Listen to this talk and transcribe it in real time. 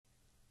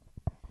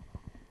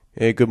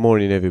Hey, good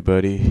morning,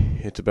 everybody.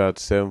 It's about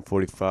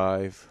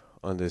 7:45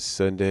 on this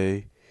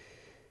Sunday,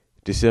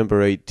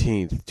 December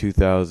 18th,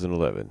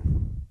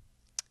 2011.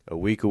 A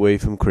week away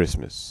from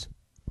Christmas.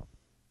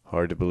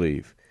 Hard to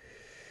believe.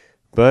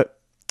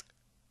 But,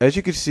 as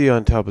you can see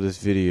on top of this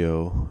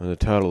video, on the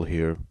title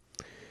here,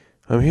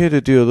 I'm here to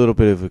do a little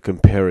bit of a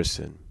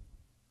comparison.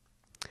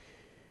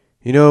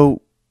 You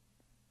know,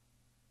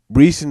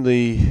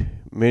 recently,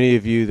 many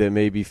of you that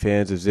may be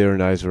fans of Zero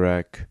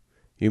Nizarak,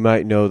 you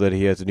might know that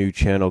he has a new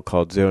channel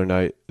called Zero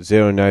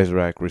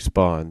Nizarak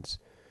Responds.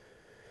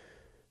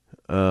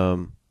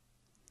 Um,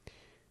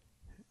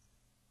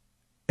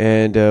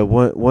 and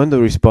one of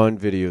the respond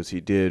videos he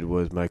did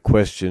was my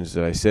questions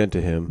that I sent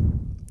to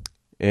him.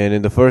 And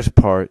in the first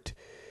part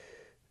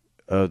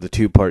of the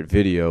two-part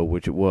video,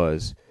 which it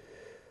was,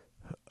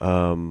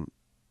 I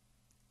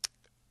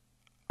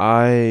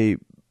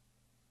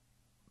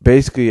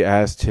basically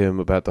asked him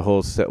about the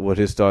whole what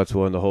his thoughts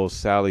were on the whole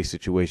Sally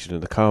situation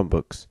in the comic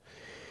books.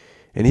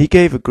 And he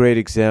gave a great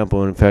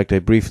example. In fact, I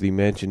briefly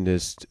mentioned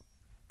this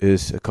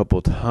a couple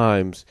of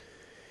times.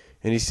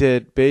 And he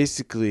said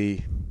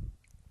basically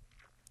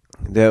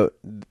that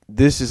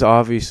this is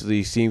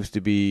obviously seems to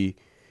be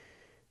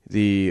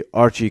the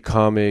Archie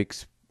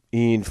Comics,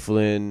 Ian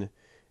Flynn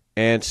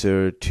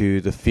answer to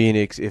the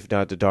Phoenix, if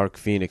not the Dark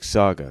Phoenix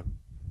saga.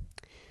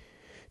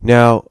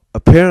 Now,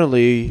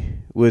 apparently,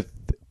 with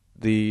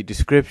the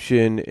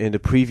description in the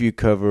preview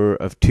cover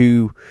of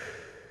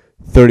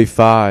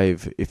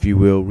 235, if you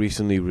will,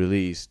 recently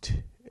released,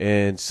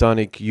 and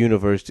Sonic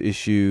Universe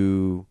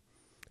issue,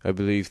 I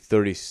believe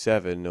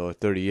 37 or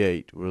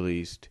 38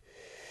 released,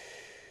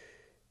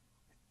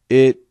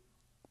 it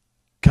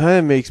kind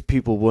of makes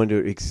people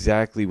wonder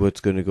exactly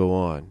what's going to go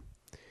on.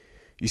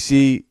 You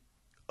see,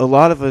 a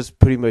lot of us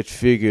pretty much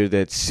figured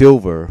that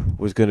Silver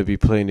was going to be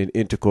playing an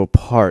integral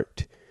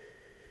part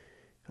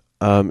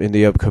in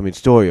the upcoming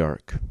story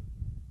arc.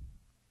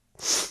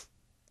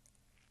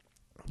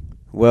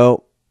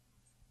 Well,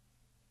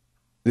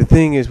 the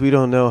thing is, we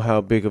don't know how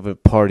big of a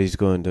part he's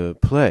going to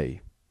play.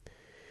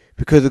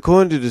 Because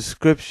according to the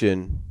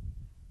description,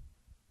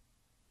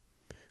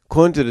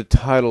 according to the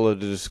title of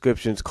the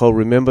description, it's called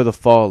Remember the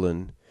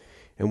Fallen.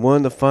 And one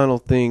of the final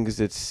things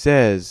it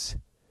says,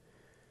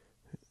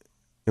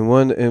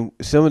 and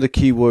some of the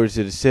key words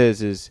that it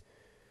says is,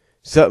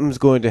 something's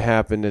going to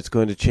happen that's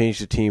going to change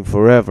the team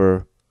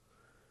forever.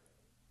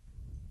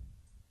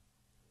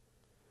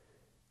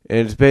 And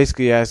it's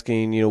basically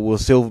asking, will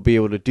Silver be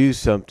able to do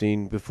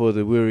something before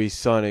the weary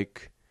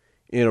Sonic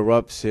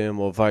interrupts him,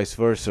 or vice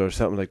versa, or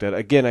something like that.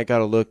 Again, I got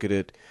to look at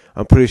it.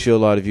 I'm pretty sure a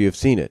lot of you have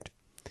seen it.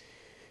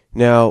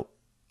 Now,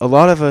 a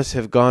lot of us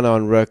have gone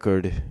on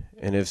record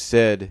and have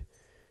said,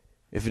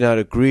 if not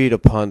agreed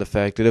upon, the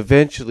fact that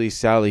eventually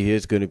Sally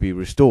is going to be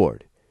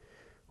restored.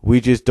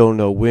 We just don't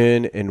know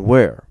when and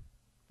where.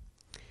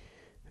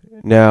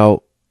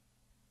 Now,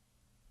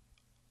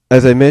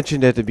 as I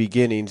mentioned at the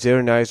beginning,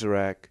 Zero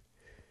Nizarak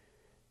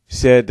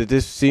said that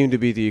this seemed to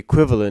be the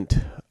equivalent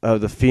of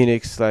the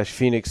Phoenix Dark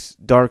Phoenix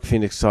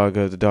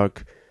saga of the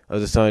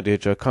Sonic the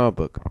Hedgehog comic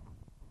book,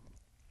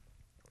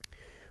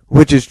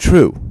 which is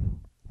true,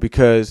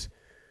 because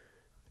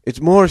it's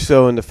more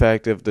so in the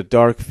fact of the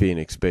Dark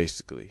Phoenix,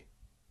 basically.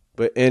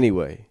 But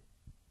anyway,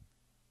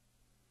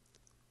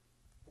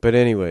 a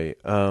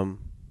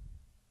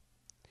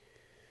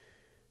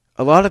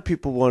lot of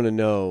people want to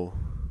know.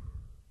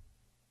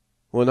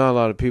 Well, not a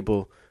lot of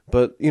people.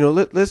 But,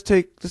 let's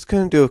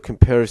kind of do a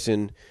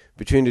comparison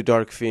between the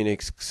Dark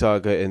Phoenix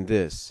saga and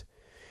this.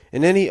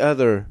 In any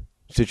other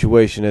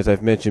situation, as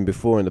I've mentioned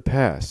before in the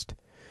past,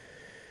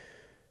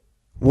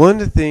 one of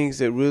the things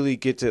that really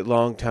gets at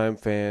longtime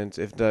fans,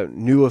 if not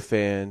newer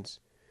fans,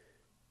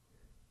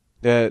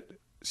 that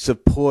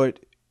support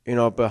and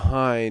are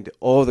behind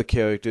all the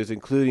characters,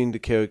 including the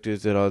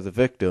characters that are the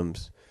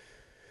victims,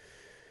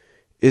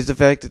 is the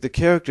fact that the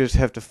characters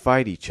have to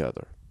fight each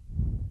other.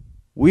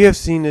 We have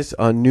seen this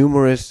on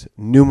numerous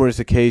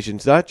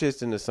occasions, not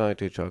just in the Sonic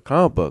the Hedgehog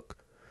comic book,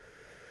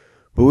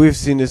 but we've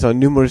seen this on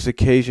numerous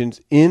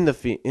occasions in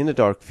the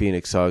Dark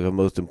Phoenix saga,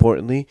 most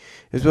importantly,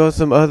 as well as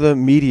some other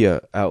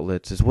media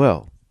outlets as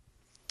well.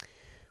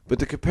 But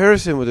the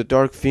comparison with the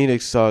Dark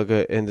Phoenix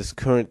saga and this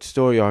current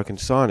story arc in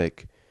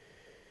Sonic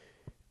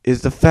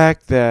is the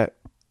fact that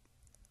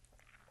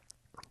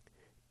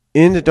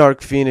in the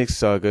Dark Phoenix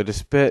saga,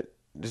 despite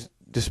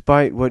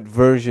what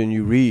version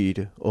you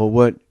read, or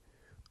what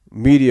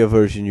media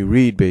version you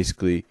read,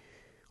 basically,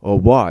 or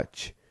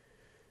watch,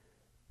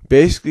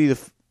 basically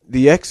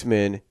the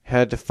X-Men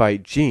had to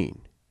fight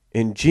Jean.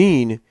 And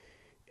Jean,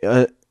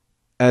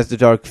 as the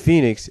Dark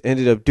Phoenix,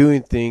 ended up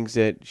doing things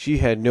that she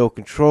had no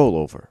control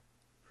over.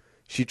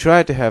 She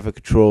tried to have a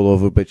control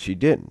over, but she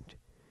didn't.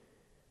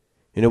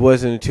 And it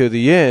wasn't until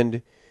the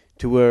end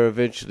to where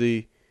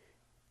eventually,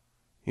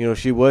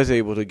 she was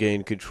able to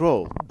gain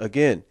control.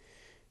 Again,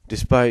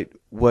 despite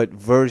what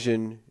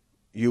version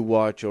you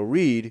watch or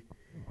read,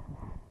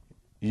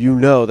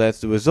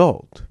 that's the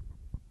result.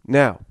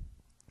 Now,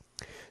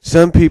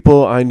 some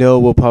people I know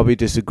will probably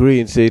disagree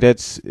and say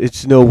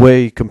it's no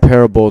way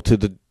comparable to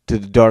the to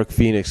the Dark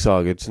Phoenix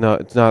saga. It's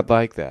not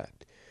like that.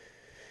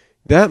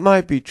 That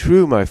might be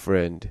true, my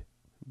friend,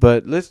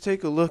 but let's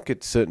take a look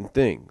at certain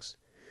things.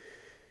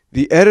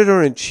 The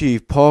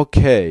editor-in-chief, Paul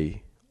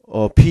K,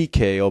 or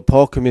PK, or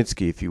Paul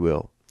Kaminsky, if you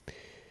will,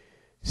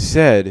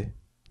 said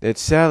that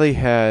Sally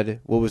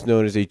had what was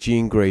known as a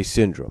Jean Grey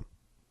syndrome.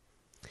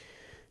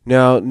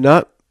 Now,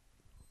 not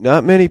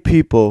many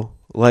people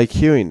like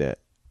hearing that.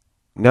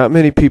 Not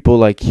many people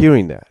like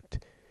hearing that.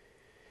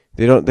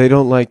 They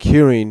don't like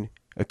hearing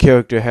a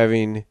character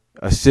having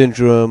a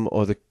syndrome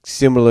or the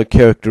similar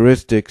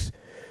characteristics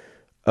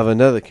of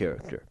another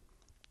character.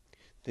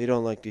 They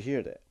don't like to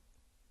hear that.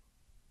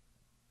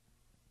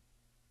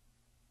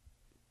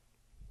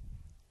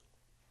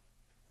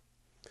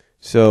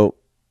 So,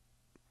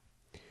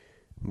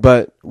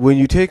 but when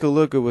you take a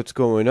look at what's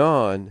going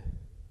on,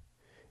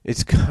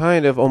 it's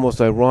kind of almost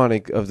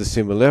ironic of the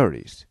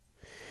similarities.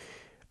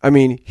 I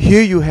mean,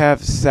 here you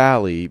have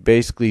Sally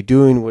basically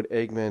doing what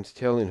Eggman's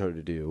telling her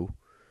to do,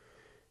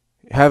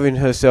 having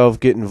herself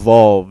get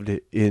involved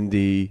in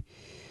the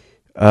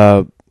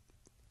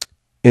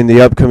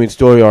upcoming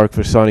story arc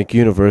for Sonic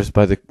Universe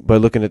by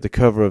looking at the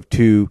cover of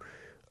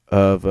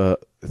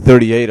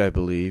 38, I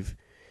believe,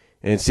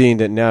 and seeing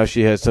that now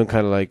she has some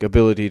kind of like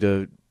ability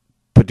to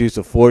produce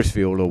a force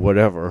field or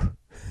whatever.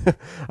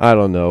 I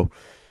don't know.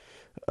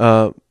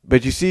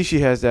 But you see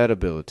she has that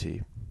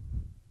ability.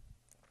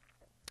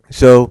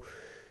 So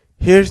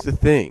here's the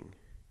thing.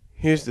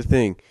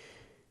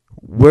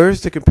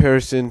 Where's the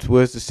comparisons?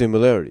 Where's the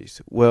similarities?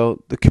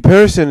 Well, the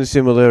comparison and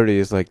similarity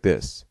is like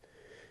this.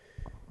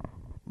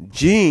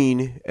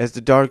 Jean, as the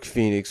Dark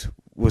Phoenix,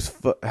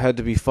 had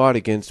to be fought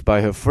against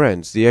by her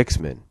friends, the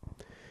X-Men.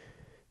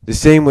 The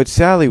same with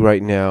Sally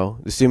right now.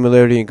 The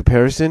similarity and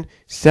comparison,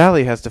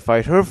 Sally has to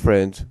fight her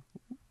friends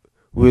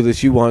whether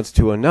she wants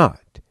to or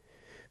not,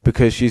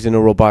 because she's in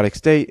a robotic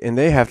state and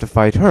they have to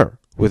fight her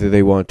whether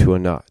they want to or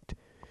not.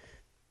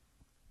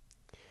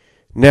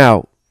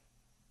 Now,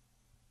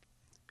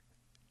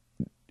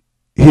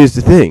 here's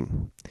the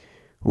thing.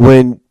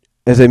 When,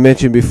 as I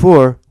mentioned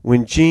before,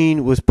 when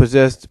Jean was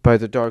possessed by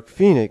the Dark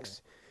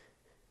Phoenix,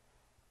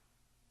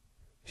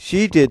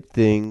 she did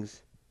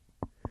things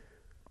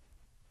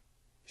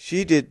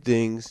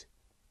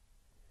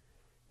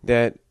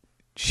that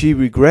she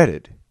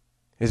regretted.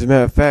 As a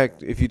matter of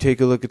fact, if you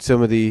take a look at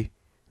some of the,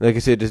 like I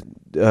said,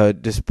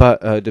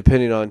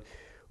 depending on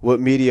what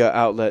media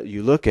outlet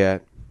you look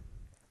at,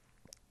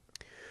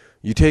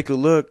 you take a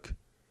look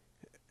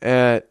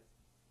at,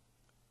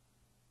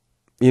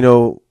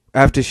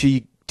 after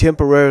she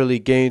temporarily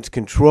gains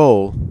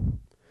control,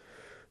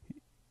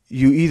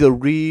 you either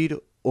read,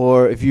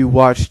 or if you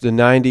watch the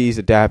 90s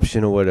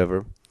adaptation or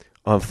whatever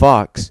on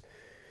Fox,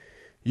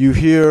 you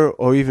hear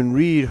or even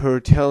read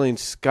her telling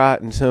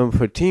Scott and some of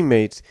her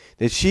teammates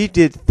that she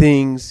did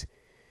things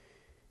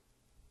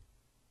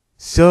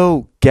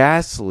so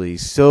ghastly,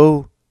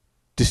 so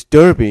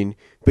disturbing,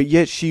 but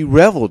yet she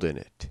reveled in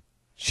it.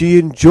 She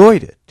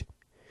enjoyed it.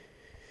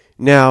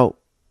 Now,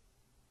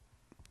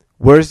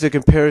 where's the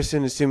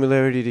comparison and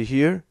similarity to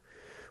here?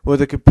 Well,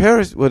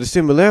 the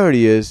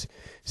similarity is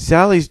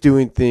Sally's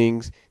doing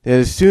things that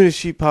as soon as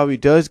she probably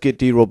does get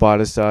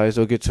de-roboticized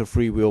or gets her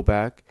free will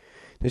back,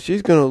 that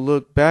she's going to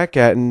look back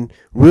at and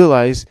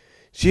realize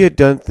she had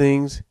done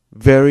things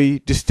very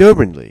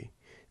disturbingly,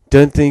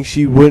 done things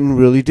she wouldn't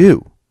really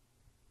do.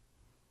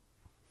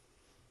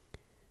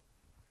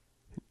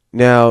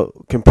 Now,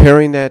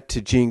 comparing that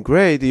to Jean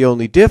Grey, the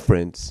only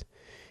difference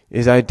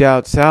is I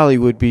doubt Sally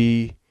would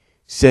be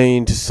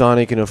saying to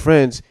Sonic and her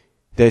friends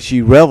that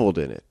she reveled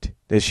in it,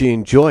 that she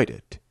enjoyed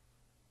it.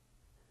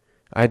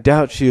 I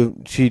doubt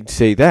she'd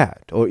say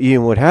that, or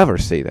Ian would have her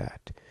say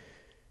that.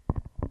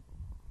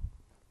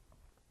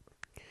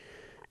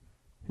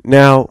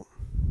 Now,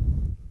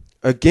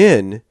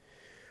 again,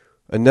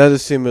 another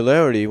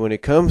similarity when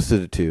it comes to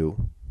the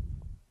two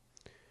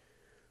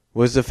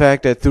was the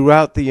fact that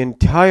throughout the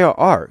entire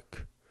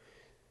arc,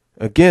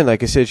 again,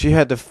 like I said,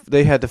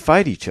 they had to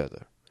fight each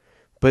other.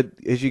 But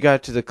as you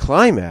got to the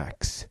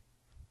climax,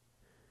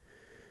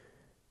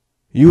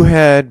 you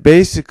had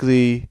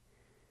basically,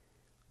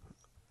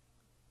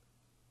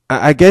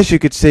 I guess you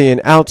could say,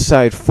 an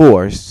outside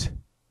force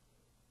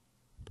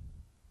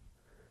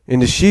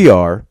in the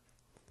Shi'ar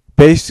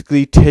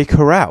basically take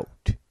her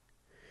out.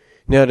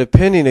 Now,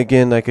 depending,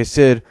 again, like I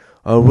said,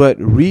 on what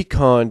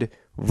reconned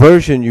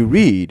version you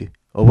read,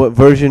 or what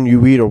version you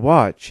read or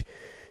watch,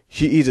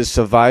 she either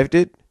survived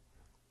it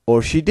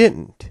or she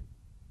didn't.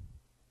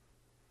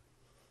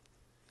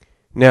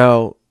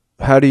 Now,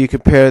 how do you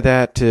compare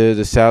that to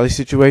the Sally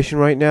situation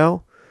right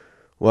now?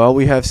 Well,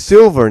 we have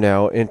Silver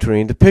now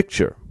entering the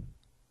picture.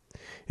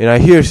 And I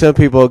hear some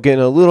people are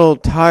getting a little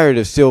tired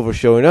of Silver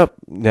showing up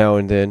now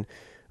and then.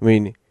 I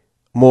mean,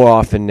 more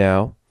often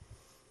now.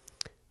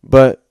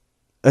 But,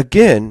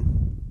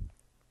 again,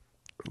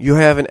 you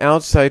have an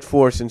outside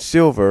force in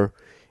Silver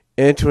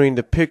entering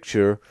the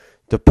picture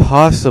to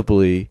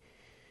possibly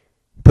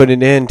put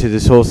an end to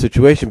this whole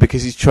situation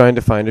because he's trying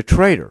to find a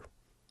traitor.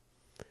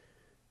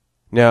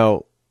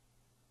 Now,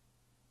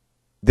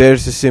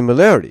 there's the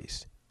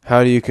similarities.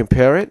 How do you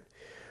compare it?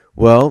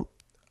 Well,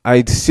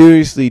 I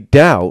seriously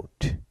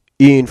doubt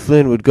Ian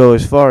Flynn would go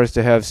as far as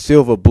to have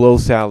Silva blow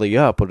Sally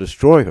up or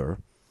destroy her.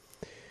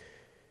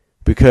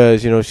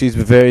 Because, she's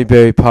a very,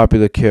 very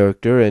popular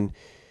character, and,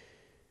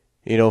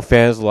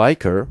 fans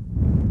like her,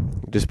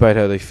 despite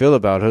how they feel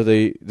about her.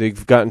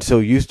 They've gotten so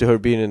used to her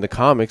being in the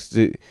comics,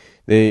 they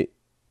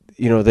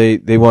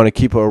want to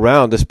keep her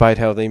around despite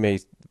how they may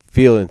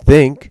feel and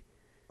think.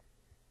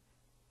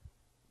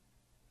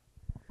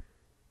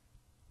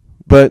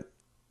 But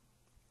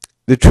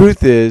the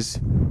truth is,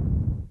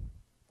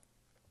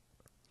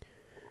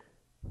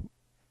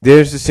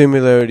 there's the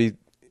similarity,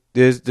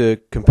 there's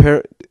the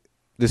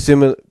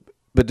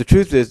but the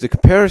truth is, the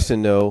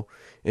comparison, though,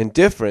 and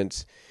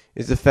difference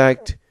is the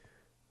fact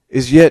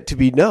is yet to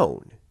be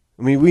known.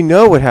 I mean, we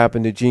know what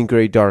happened to Jean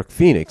Grey Dark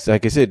Phoenix,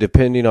 like I said,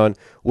 depending on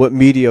what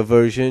media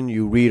version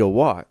you read or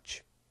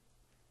watch.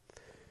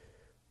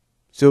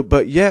 So,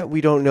 but yet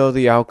we don't know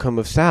the outcome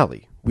of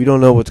Sally. We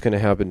don't know what's going to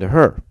happen to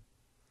her.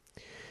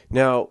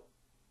 Now,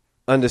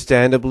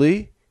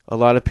 understandably, a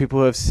lot of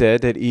people have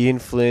said that Ian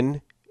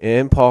Flynn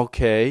and Paul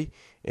Kay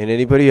and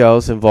anybody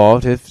else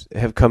involved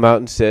have come out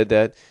and said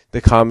that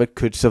the comic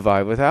could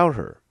survive without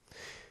her.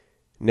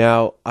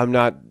 Now, I'm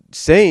not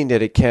saying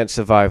that it can't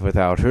survive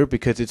without her,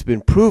 because it's been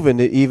proven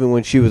that even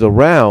when she was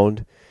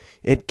around,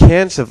 it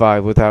can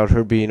survive without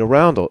her being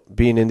around,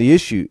 being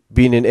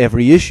in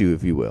every issue,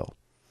 if you will.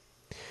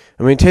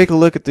 I mean, take a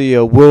look at the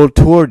World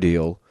Tour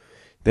deal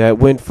that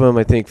went from,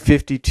 I think,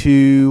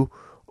 52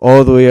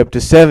 all the way up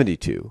to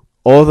 72.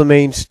 All the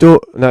main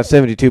not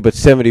 72, but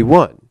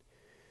 71.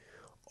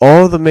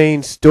 All the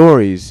main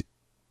stories,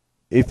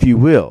 if you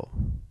will.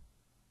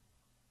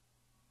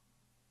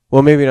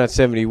 Well, maybe not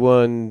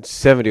 71,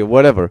 70, or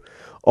whatever.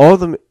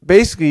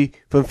 Basically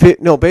from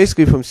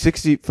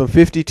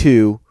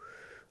 52,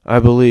 I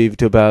believe,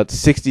 to about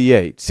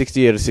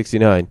 68 or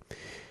 69.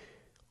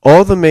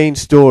 All the main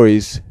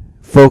stories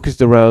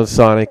focused around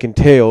Sonic and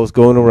Tails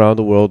going around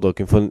the world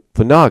looking for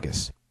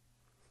Nagas.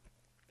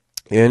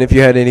 And if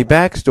you had any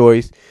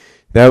backstories,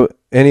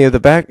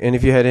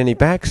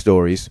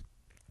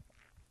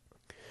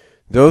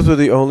 those were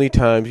the only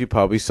times you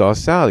probably saw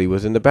Sally,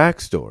 was in the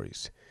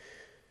backstories.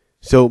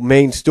 So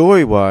main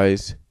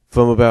story-wise,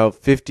 from about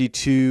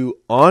 52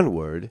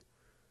 onward,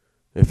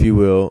 if you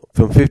will,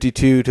 from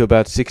 52 to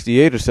about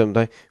 68 or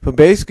something, from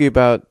basically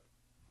about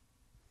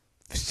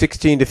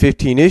 16 to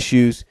 15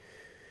 issues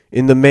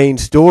in the main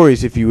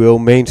stories, if you will,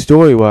 main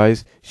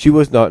story-wise, she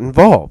was not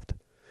involved.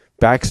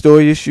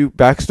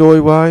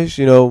 Backstory-wise,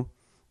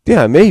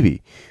 yeah,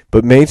 maybe.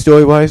 But main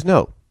story-wise,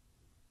 no.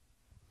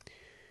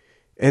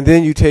 And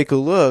then you take a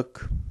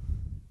look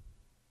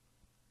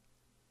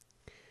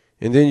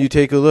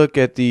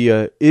at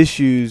the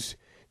issues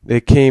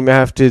that came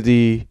after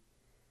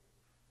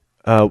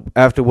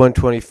after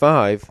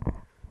 125.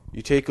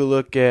 You take a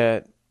look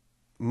at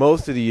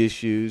most of the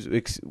issues, you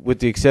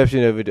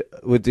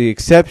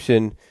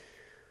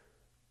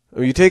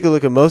take a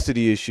look at most of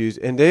the issues,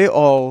 and they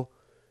all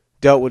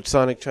dealt with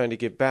Sonic trying to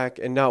get back,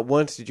 and not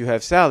once did you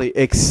have Sally,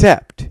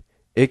 except,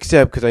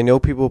 because I know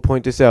people will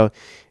point this out,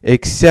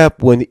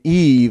 except when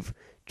Eve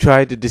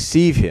tried to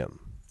deceive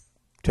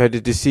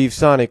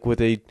Sonic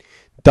with a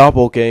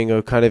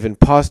doppelganger, kind of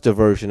imposter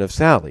version of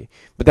Sally.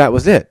 But that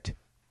was it.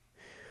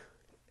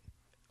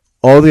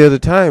 All the other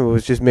time, it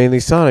was just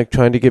mainly Sonic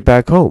trying to get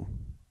back home.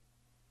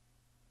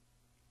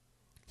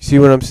 See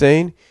what I'm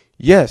saying?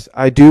 Yes,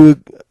 I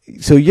do.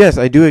 So yes,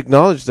 I do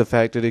acknowledge the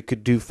fact that it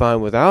could do fine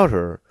without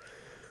her.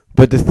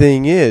 But the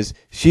thing is,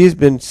 she has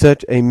been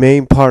such a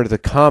main part of the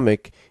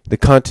comic, the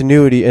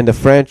continuity, and the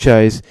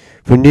franchise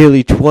for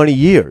nearly 20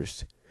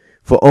 years.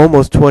 For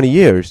almost 20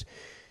 years.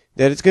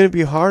 That it's going to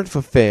be hard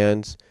for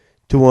fans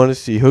to want to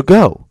see her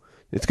go.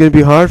 It's going to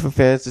be hard for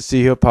fans to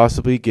see her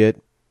possibly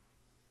get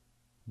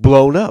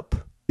blown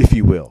up, if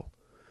you will.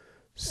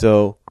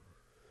 So,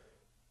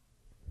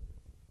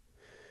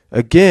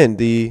 again,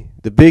 the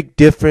big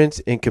difference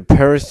in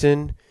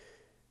comparison,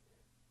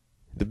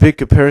 the big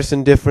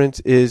comparison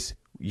difference is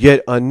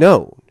yet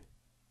unknown.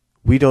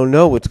 We don't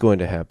know what's going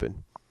to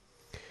happen.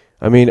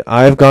 I mean,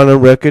 I've gone on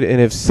record and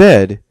have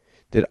said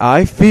that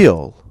I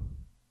feel,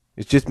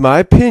 it's just my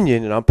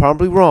opinion, and I'm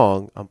probably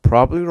wrong,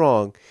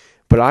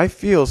 but I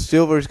feel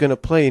Silver is going to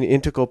play an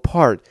integral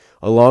part,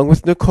 along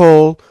with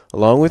Nicole,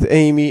 along with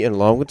Amy, and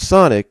along with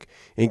Sonic,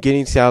 in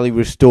getting Sally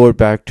restored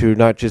back to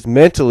not just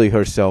mentally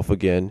herself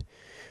again,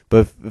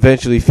 but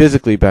eventually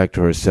physically back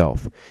to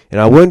herself. And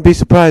I wouldn't be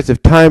surprised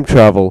if time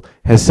travel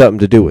has something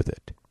to do with it.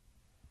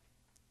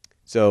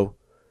 So,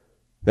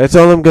 that's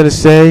all I'm going to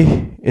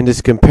say in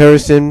this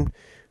comparison,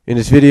 in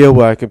this video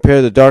where I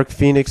compare the Dark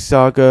Phoenix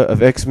saga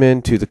of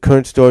X-Men to the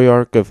current story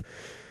arc of,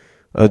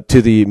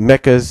 to the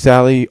Mecha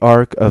Sally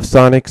arc of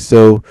Sonic.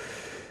 So,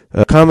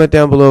 comment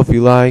down below if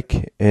you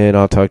like, and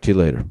I'll talk to you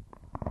later.